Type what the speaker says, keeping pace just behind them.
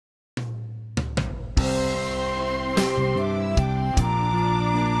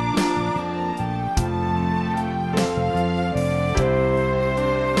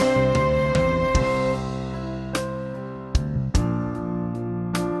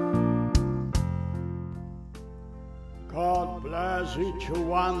bless each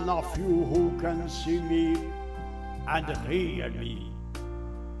one of you who can see me and hear me.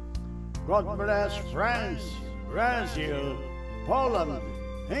 God bless France, Brazil, Poland,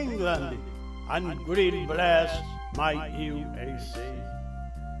 England, and great bless my USA.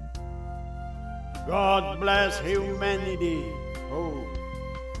 God bless humanity,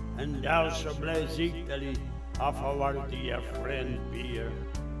 and also bless Italy of our dear friend Pierre.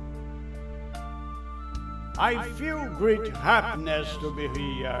 I feel great happiness to be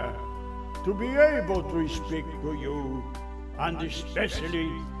here, to be able to speak to you, and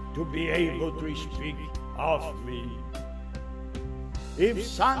especially to be able to speak of me. If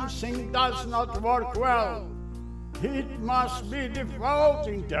something does not work well, it must be the fault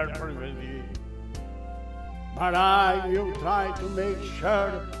interpreted. But I will try to make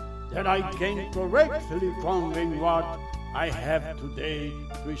sure that I can correctly convey what I have today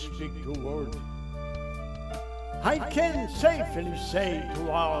to speak toward. I can safely say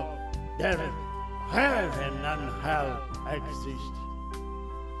to all that heaven and hell exist.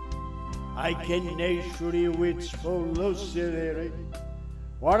 I can assure you with full lucidity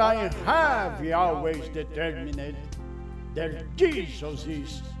what I have always determined, that Jesus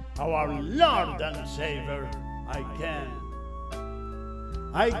is our Lord and Savior.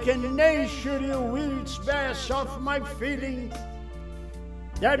 I can assure you with best of my feelings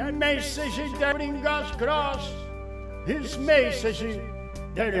that message that brings us cross, His message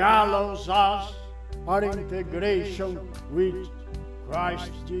that allows us our integration with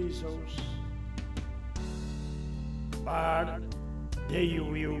Christ Jesus. But they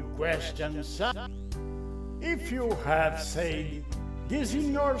will question if you have said this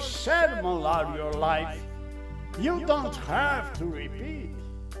in your sermon or your life, you don't have to repeat.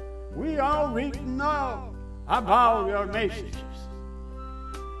 We already know about your messages.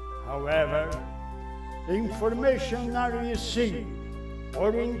 However, the information I received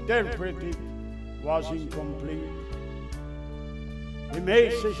or interpreted was incomplete. The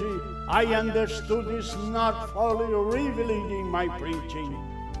message I understood is not fully revealed in my preaching,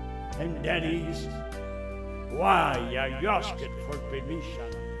 and that is why I asked for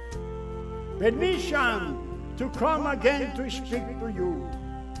permission. Permission to come again to speak to you.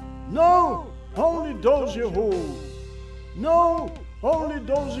 No, only those who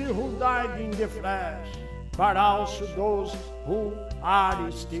died in the flesh, but also those who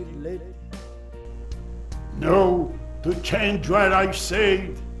are still living. No, to change what I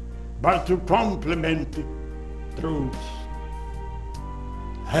said, but to complement the truth.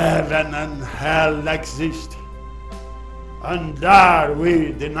 Heaven and hell exist, and are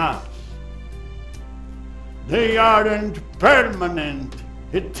within us. They aren't permanent,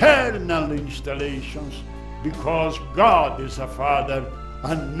 eternal installations, because God is a Father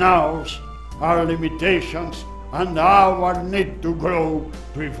and knows our limitations and our need to grow,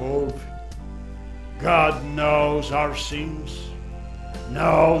 to evolve. God knows our sins,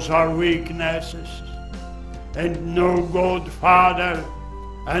 knows our weaknesses, and no good Father,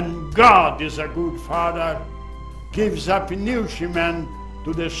 and God is a good Father, gives up punishment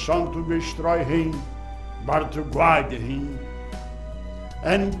to the Son to destroy him, but to guide him.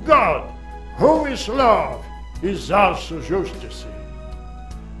 And God, who is love, is also justice.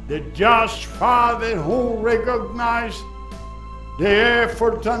 The just Father who recognized the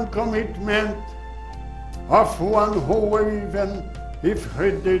effort and commitment of one who, even if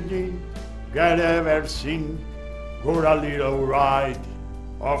he didn't get everything, got a little right,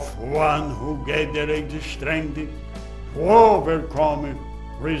 of one who gathered the strength to overcome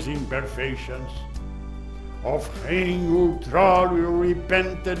his imperfections, of him who truly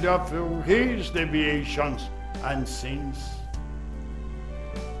repented of his deviations and sins.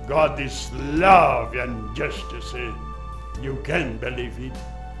 God is love and justice. You can believe it.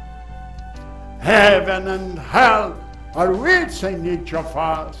 Heaven and hell are within each of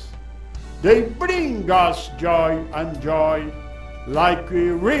us. They bring us joy and joy, like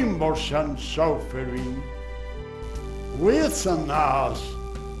remorse and suffering. Within us,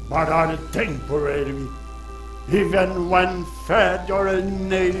 but are temporary, even when fed or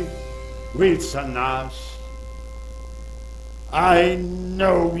alienated within us. I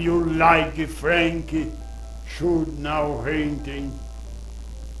know you like Frankie, should now hinting.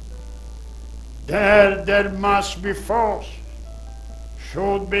 There must be force,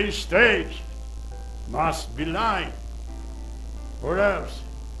 should be stage, must be light. Or else,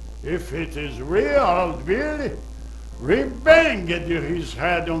 if it is real, really, we banged his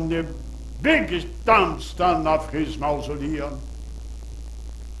head on the biggest tombstone of his mausoleum.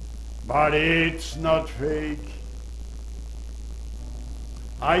 But it's not fake.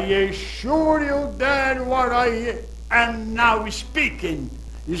 I assure you that what I and now speaking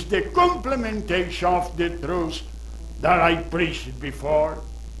is the complementation of the truth that I preached before.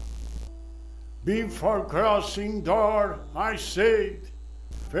 Before crossing door, I said,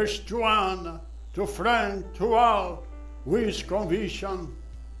 first to Anna, to Frank, to all, with conviction,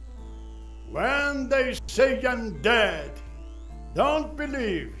 when they say I'm dead, don't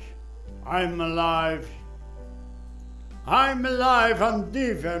believe I'm alive. I'm alive and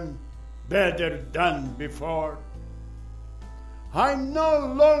even better than before. I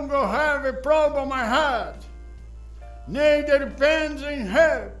no longer have a problem I had, neither pains in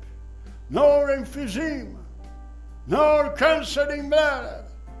hip, nor emphysema, nor cancer in bladder,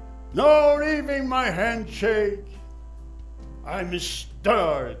 nor even my hand shake. I'm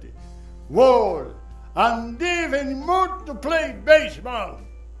sturdy, warm, and even more to play baseball,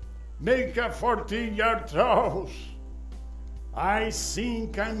 make a 40-yard throws. I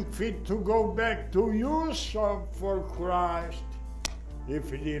think I'm fit to go back to use for Christ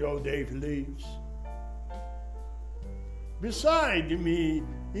if little Dave lives. Beside me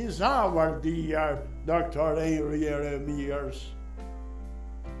is our dear Dr. Arael Magnus.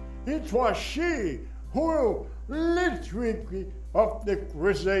 It was she who led week of the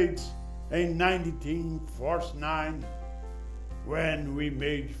Crusades in 1949 when we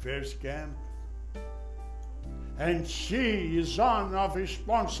made first camp. And she is one of the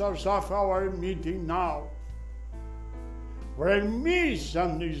sponsors of our meeting now.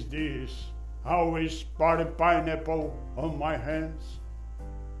 Permission is this, always put a pineapple on my hands.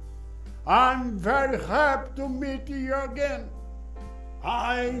 I'm very happy to meet you again.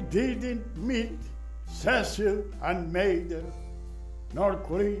 I didn't meet Cecil and Maiden, nor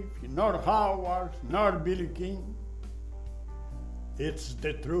Cliff, nor Howard, nor Billy King. It's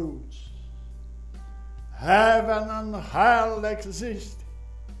the truth. Heaven and hell exist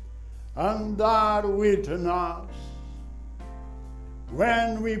and are within us.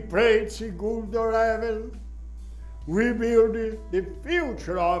 When we preach good or evil, we build the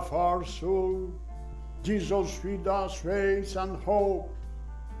future of our soul. Jesus feed us faith and hope.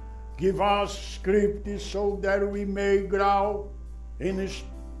 Give us scripture so that we may grow in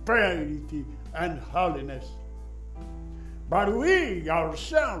spirit and holiness. But we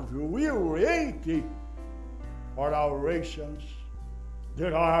ourselves will wait for our rations.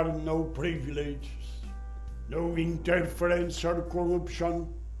 There are no privileges, no interference or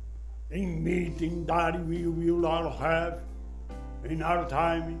corruption in meeting that we will all have in our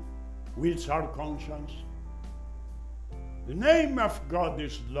time with our conscience. The name of God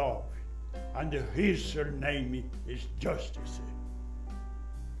is love, and His name is justice.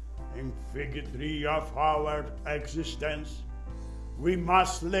 In fig tree of our existence, we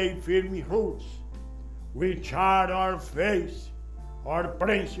must lay firm roots, which are our faith, our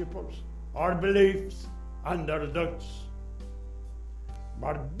principles, our beliefs, and our ducts.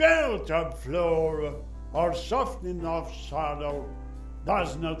 But built up floor or softening of saddle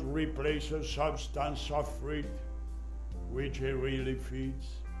does not replace a substance of fruit which it really feeds.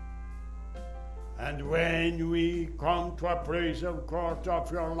 And when we come to appraisal court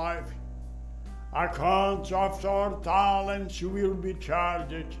of your life, accounts of our talents will be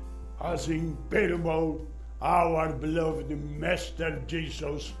charged as imperishable our beloved Master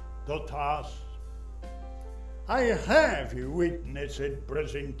Jesus taught us. I have witnessed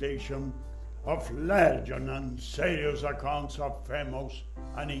presentation of legend and serious accounts of famous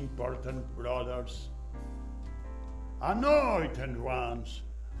and important brothers, anointed ones,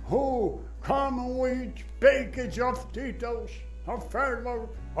 who come with package of titles, of fervor,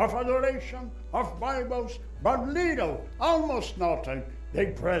 of adoration, of Bibles, but little, almost nothing, they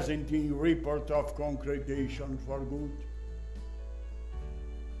present in report of congregation for good.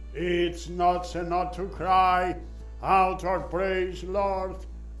 It's not enough to cry out or praise, Lord,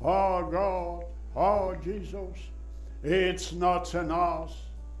 oh God, oh Jesus. It's not enough.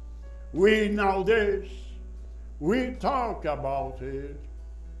 We know this. We talk about it.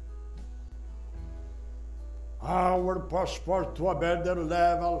 Our passport to a better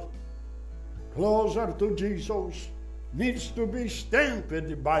level, closer to Jesus, needs to be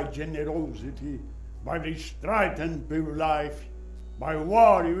stamped by generosity, by the straight and pure life, by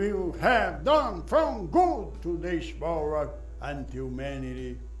what we will have done from good to this power and to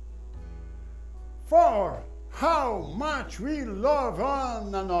humanity. For how much we love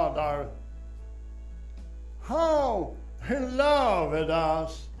one another, how He loved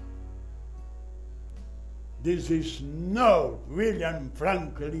us. This is not William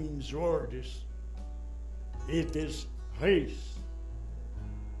Franklin's words. It is His.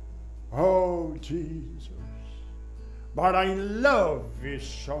 Oh, Jesus, but I love you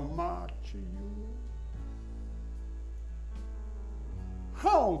so much, you.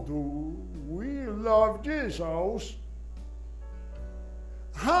 How do we love Jesus?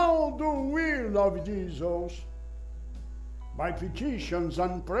 How do we love Jesus? By petitions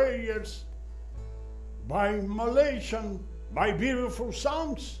and prayers, by immolation, by beautiful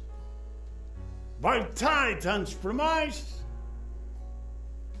songs, by tithe and promise.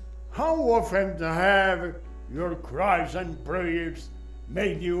 How often have your cries and prayers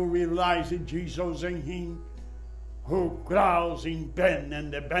made you realize that Jesus and Him who crowds in pain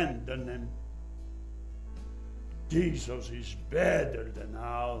and abandonment? Jesus is better than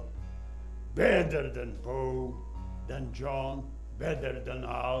all, better than Paul, than John, better than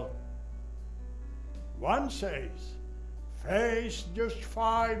all. One says, faith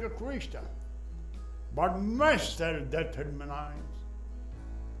justifies the Christian, but master determines.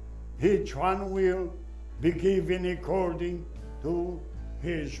 Each one will be given according to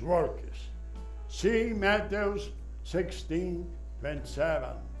his works. See Matthew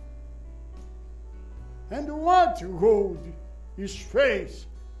 16:27. And what good is faith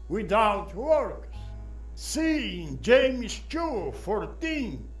without works? See in James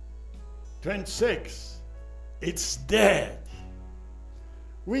 2:14-26. It's dead.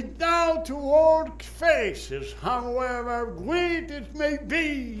 Without work, faith, however great it may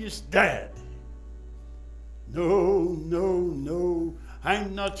be, is dead. No,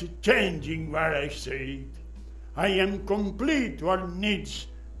 I'm not changing what I said. I am complete what needs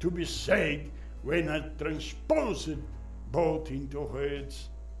to be said when I transpose it both into heads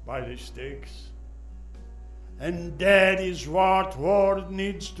by the sticks. And that is what world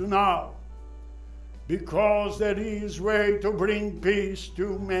needs to know, because there is way to bring peace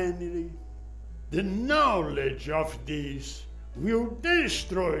to humanity. The knowledge of this will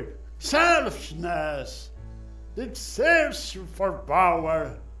destroy selfishness, the thirst for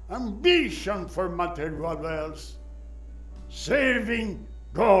power, ambition for material wealth, serving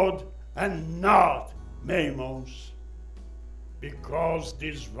God and not mammons, because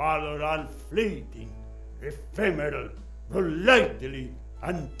these valors are fleeting, ephemeral, volatile,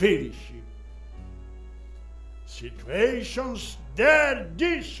 and perishing. Situations dare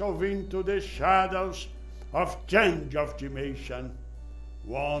dissolve into the shadows of change of dimension.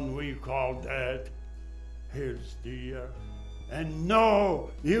 One we call that here's dear, and no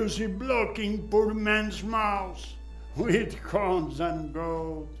use blocking poor man's mouth with cones and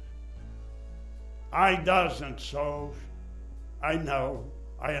gold. I doesn't solve. I know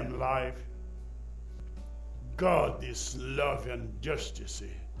I am life. God is love and justice.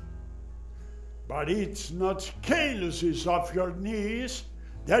 But it's not carelessness of your needs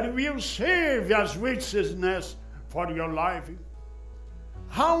that will serve as witness for your life.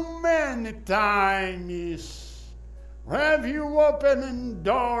 How many times have you opened the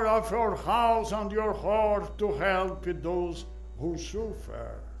door of your house and your heart to help those who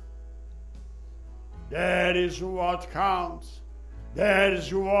suffer? That is what counts. That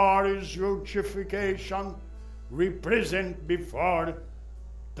is what is justification represent before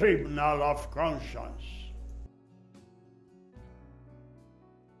tribunal of conscience.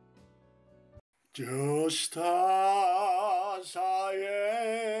 Just as I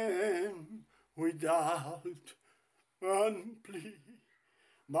am, without one plea,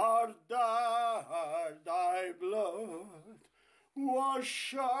 but that thy blood was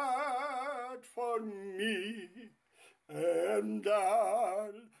shed for me, and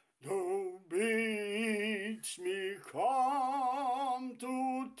that thou bids me come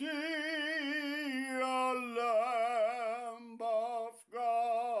to thee, a Lamb of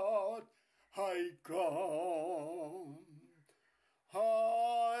God, I come,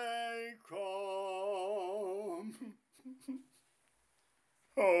 I come.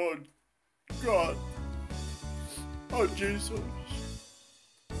 Oh God, oh Jesus,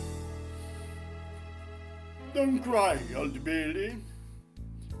 don't cry, old Billy.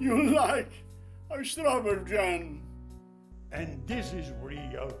 You like a strawberry jam. And this is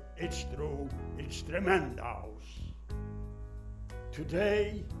real, it's true, it's tremendous.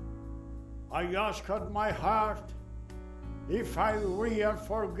 Today, I ask at my heart if I really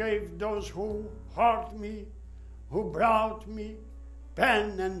forgave those who hurt me, who brought me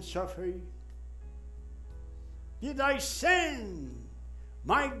pain and suffering. Did I send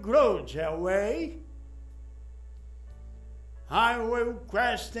my grudge away? I will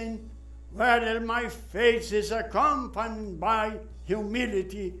question whether my faith is accompanied by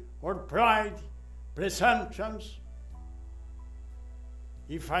humility or pride, presumptions.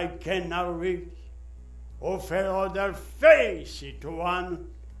 If I cannot really offer other faith to one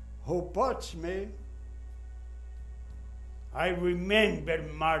who puts me, I remember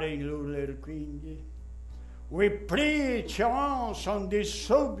Martin Luther King, we preach once on this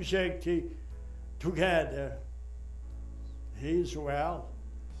subject together. He's well,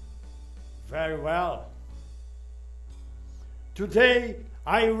 very well. Today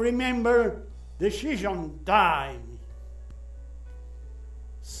I remember decision time,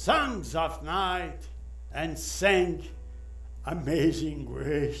 songs of night, and sang Amazing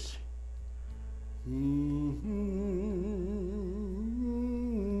Grace.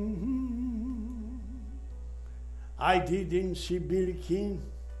 I didn't see Billy King,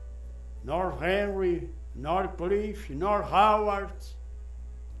 nor Henry, nor Cliff, nor Howard.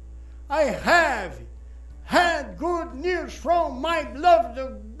 I have had good news from my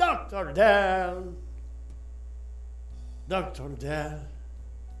beloved Dr. Dell. Dr. Dell,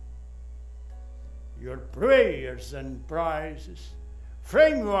 your prayers and prizes,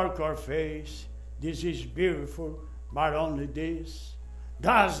 framework or face, this is beautiful, but only this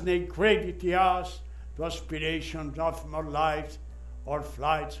doesn't credit us to aspirations of more life or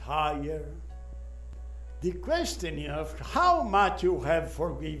flights higher. The question of how much you have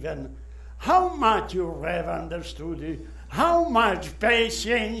forgiven, how much you have understood, how much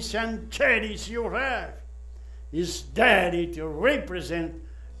patience and charity you have, is that it represent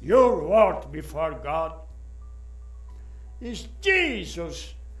your worth before God? Is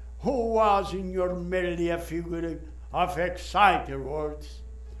Jesus, who was in your merely a figure of excited words,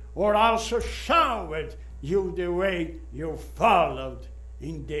 or also showed you the way you followed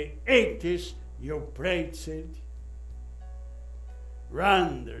in the 80s you preached?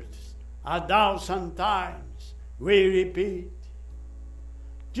 Hundreds, 1,000 times we repeat,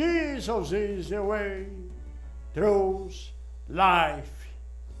 Jesus is the way, truth, life.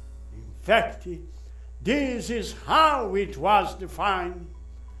 In fact, this is how it was defined,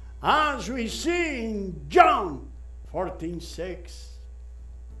 as we see in John 14:6.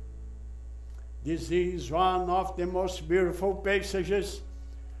 This is one of the most beautiful passages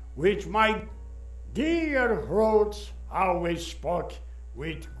which my dear Rhodes always spoke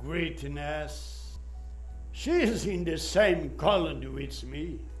with greatness. She is in the same colony with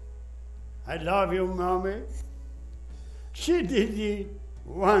me. I love you, Mommy. She didn't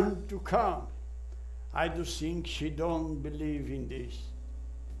want to come. I do think she don't believe in this.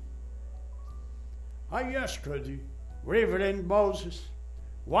 I asked Reverend Moses,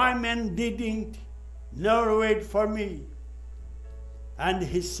 why man didn't wait for me? And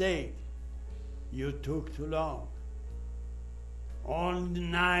he said, you took too long. Only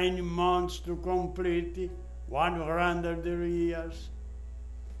 9 months to complete 100 years.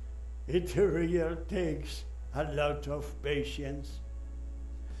 It really takes a lot of patience.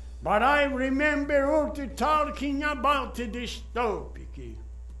 But I remember Ruth talking about this topic,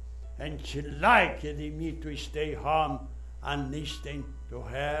 and she liked me to stay home and listen to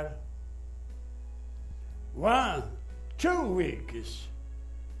her. 1, 2 weeks,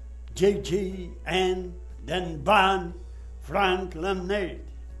 J.G. and then Van, Frank Lemonade.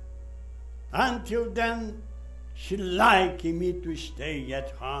 Until then, she liked me to stay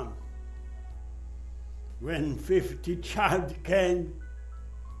at home. When 50 child came,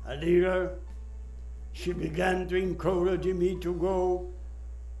 a little, she began to encourage me to go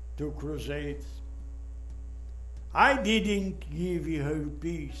to crusades. I didn't give her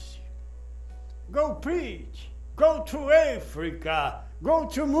peace. Go preach, go to Africa, go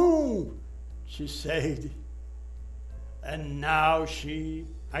to moon, she said. And now she,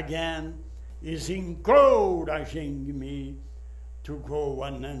 again, is encouraging me to go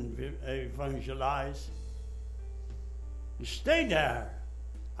and evangelize. Stay there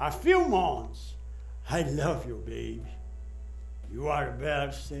a few months. I love you, baby. You are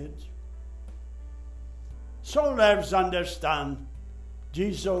blessed. So let's understand,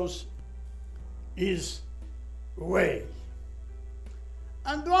 Jesus is way.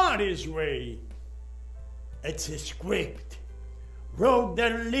 And what is way? It's a script, road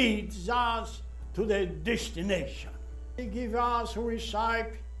that leads us to the destination. He gives us a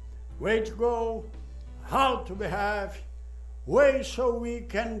recipe, where to go, how to behave, way so we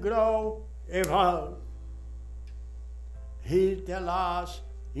can grow, evolve. He tells us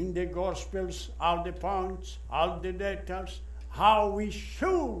in the Gospels all the points, all the details, how we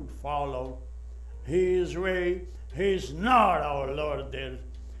should follow His way. He is not our Lord there.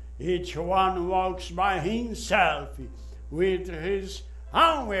 Each one walks by himself with his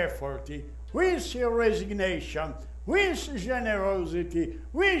own effort, with resignation, with generosity,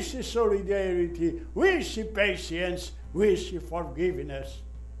 with solidarity, with patience, with forgiveness.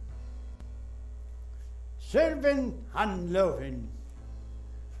 Serving and loving,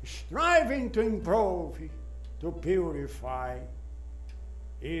 striving to improve, to purify.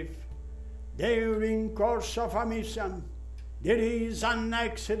 If during course of a mission, there is an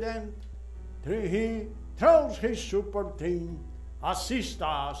accident. He throws his support team, assist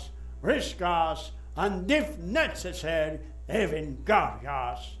us, risk us, and if necessary, even guard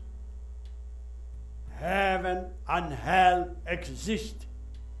us. Heaven and hell exist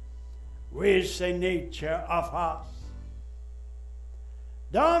with the nature of us.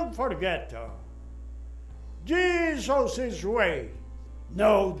 Don't forget, Jesus' way,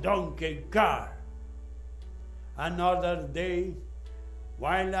 no donkey car. Another day,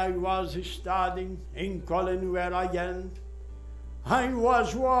 while I was studying in Colin where I am, I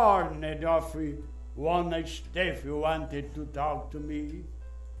was warned of one staff who wanted to talk to me.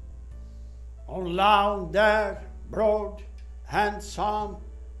 Along there, broad, handsome,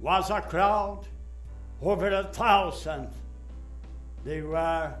 was a crowd, over 1,000. They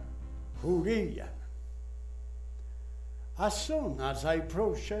were fria. As soon as I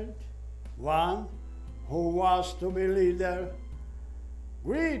approached, one who was to be leader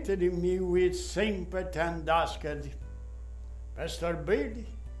greeted me with sympathy and asked, "Pastor Billy,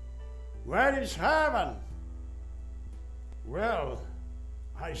 where is heaven?" Well,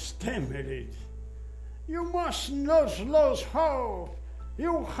 I stammered. "You must not lose hope.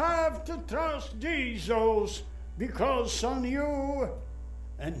 You have to trust Jesus because on you."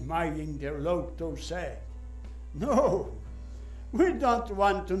 And my interlocutor said, "No, we don't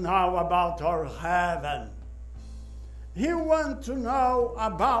want to know about our heaven. You want to know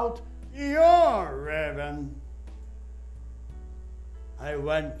about your heaven." I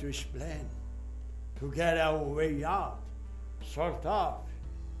went to explain, to get our way out, sort of.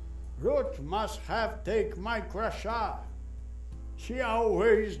 Ruth must have taken my crusher. She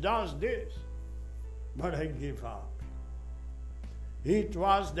always does this. But I give up. It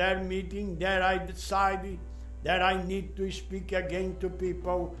was their meeting that I decided that I need to speak again to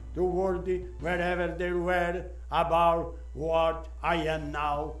people, to world, wherever they were, about what I am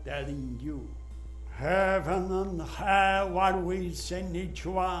now telling you. Heaven and hell are within each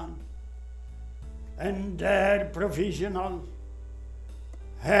one, and they're provisional.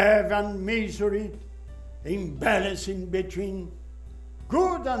 Heaven measured in balance in between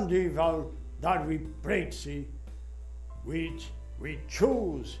good and evil that we practice, which we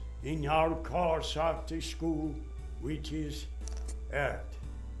choose in our course of the school, which is earth.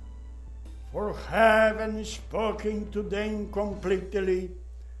 For heaven is spoken to them completely.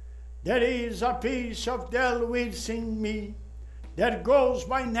 There is a piece of the within me that goes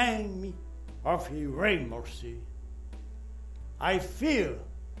by name of mercy. I feel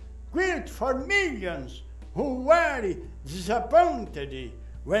guilt for millions who were disappointed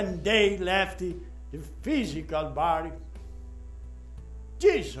when they left the physical body.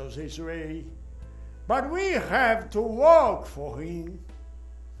 Jesus is way, but we have to walk for him.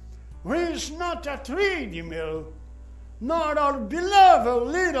 He is not a treadmill, nor our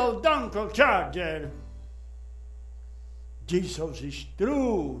beloved little donkey charger. Jesus is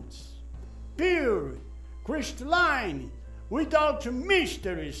truth, pure, crystalline, without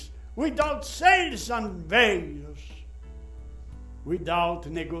mysteries, without sails and veils, without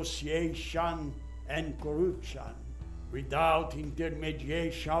negotiation and corruption, without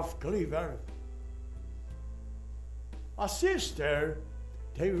intermediation of cleaver. A sister,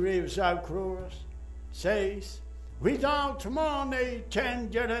 Teresa de Cruz, says, without money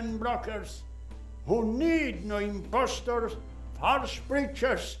changer and brokers, who need no impostors, false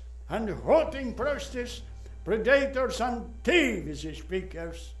preachers, and rotting priests, predators and thieves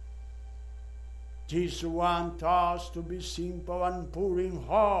speakers. Jesus wants us to be simple and poor in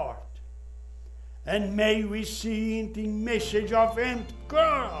heart, and may we see it in message of empty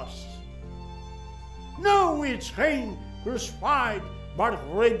cross. No, it's him crucified, but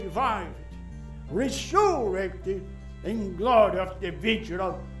revived, resurrected in glory of the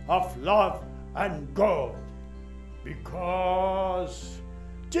vigil of love and God. Because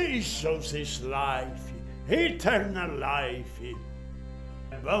Jesus is life, eternal life,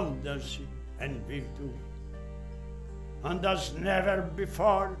 abundance and virtue. And as never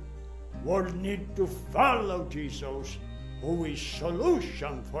before, we'll need to follow Jesus, who is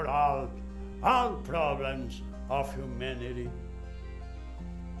solution for all problems of humanity,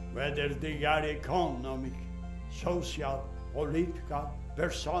 whether they are economic, social, political,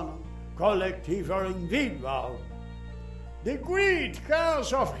 personal, collective, or individual. The great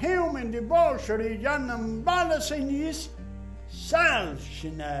cause of human debauchery and imbalancing is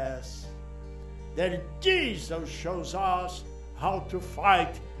selfishness. That Jesus shows us how to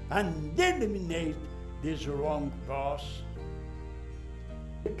fight and eliminate this wrong cause.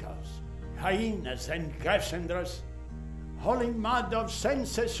 Because hyenas and Cassandras Holy Mother of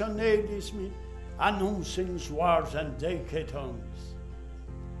sensationalism, announcing wars and decadence,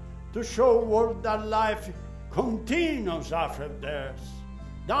 to show world that life continues after death,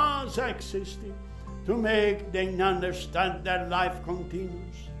 does exist, to make them understand that life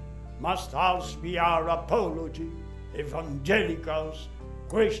continues, must also be our apology, evangelicals,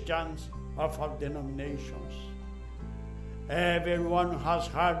 Christians of all denominations. Everyone has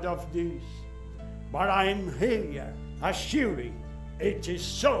heard of this, but I am here assuring it is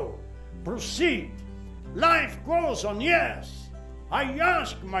so. Proceed. Life goes on, yes. I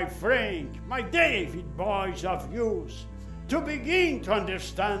ask my friend, my David boys of youth, to begin to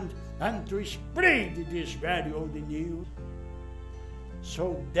understand and to spread this very old news,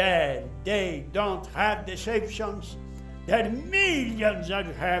 so that they don't have deceptions, that millions are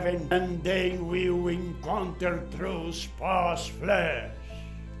heaven, and they will encounter truth past flesh.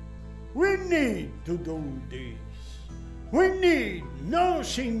 We need to do this. We need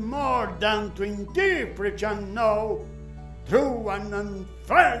nothing more than to interpret and know through an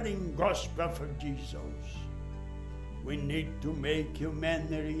unfailing gospel for Jesus. We need to make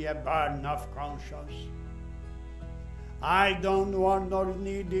humanity a burden of conscience. I don't want nor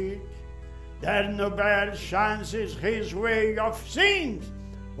need it. There no better chances his way of things,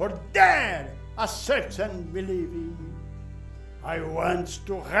 or dare accept and believe in. I want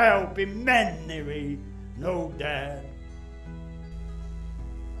to help humanity, no doubt.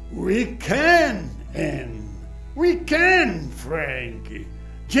 We can, Frankie.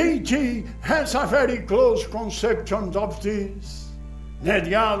 J.G. has a very close conception of this.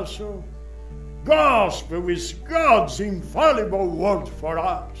 Ned also, gospel is God's infallible word for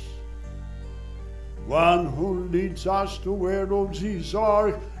us. One who leads us to where all these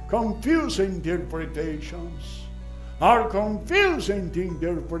are confused interpretations, on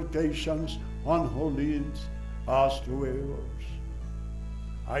who leads us to errors.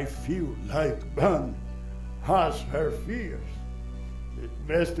 I feel like Bunny has her fears. It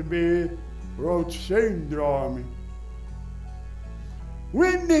must be road syndrome.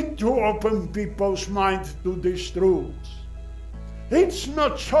 We need to open people's minds to these truths. It's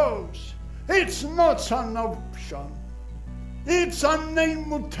not choice. It's not an option. It's an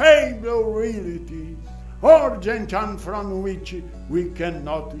immutable reality, urgent and from which we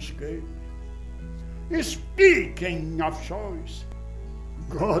cannot escape. Speaking of choice,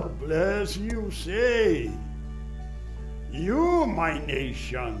 God bless you, say. You, my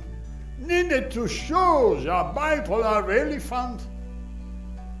nation, needed to choose a bipolar elephant.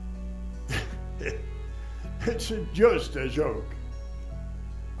 It's just a joke.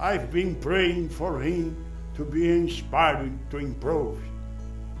 I've been praying for him to be inspired to improve.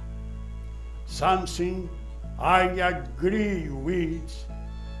 Something I agree with: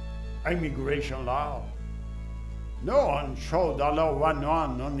 immigration law. No one should allow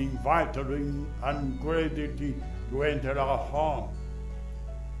anyone uninvited and uncredited to enter our home.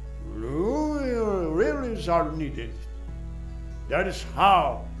 Rules are needed. That is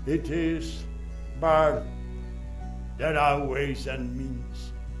how it is, but there are ways and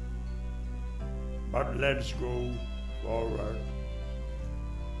means. But let's go forward.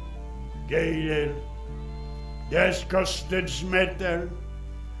 Gael, discuss this matter,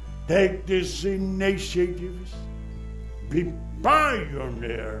 take these initiatives, be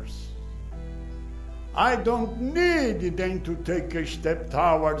pioneers. I don't need them to take a step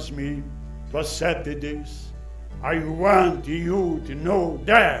towards me to accept this. I want you to know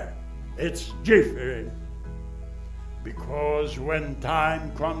that it's different. Because when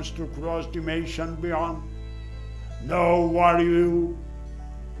time comes to cross dimension beyond, know what you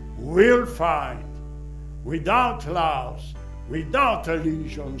will find. Without laws, without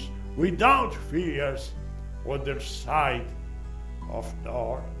illusions, without fears, other side of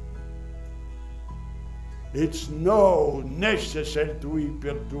door. It's no necessary to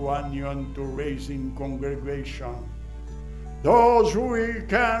appeal to anyone to raise in congregation. Those who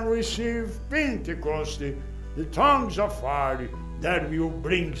can receive Pentecost, the tongues of fire that will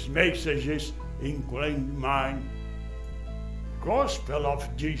bring messages in clean mind. Gospel of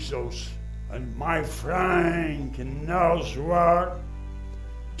Jesus, and my friend knows what,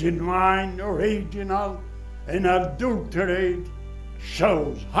 genuine, original, and adulterated,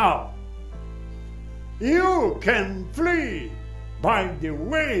 shows how. You can flee, by the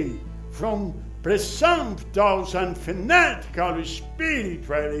way, from presumptuous and fanatical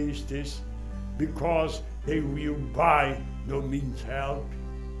spiritualists, because they will by no means help.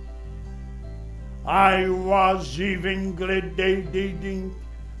 I was even glad they didn't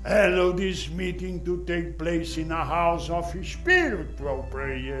allow this meeting to take place in a house of spiritual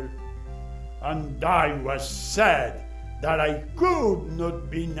prayer, and I was sad that I could not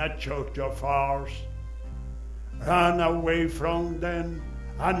be in a church of ours. Run away from them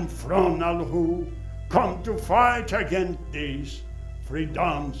and from all who come to fight against these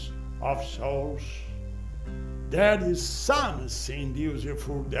freedoms of souls. There is something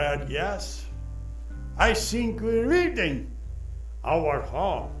useful there, yes. I think we're reading our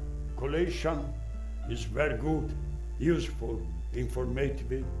whole collection is very good, useful,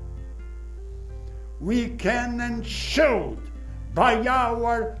 informative. We can and should, by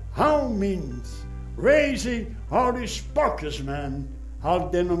our own means, raise our spokesman, our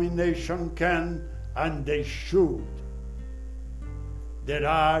denomination can and they should. There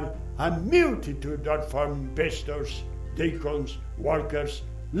are a multitude of pastors, deacons, workers,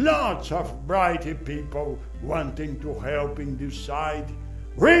 lots of bright people wanting to help in this side,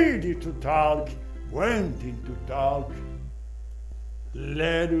 ready to talk, wanting to talk.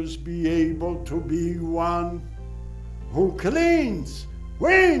 Let us be able to be one who cleans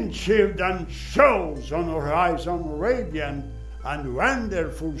windshield and shows on horizon radiant and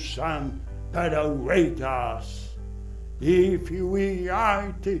wonderful sun that await us. If we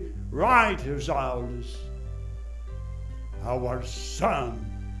are right results, our sun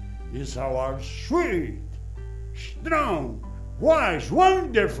is our sweet, strong, wise,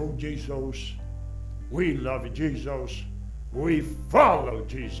 wonderful Jesus. We love Jesus. We follow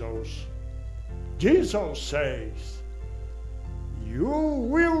Jesus. Jesus says, you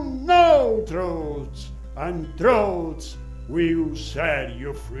will know truths, and truths will set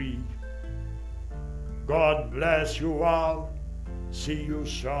you free. God bless you all. See you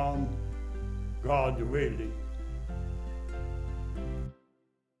soon, God willing.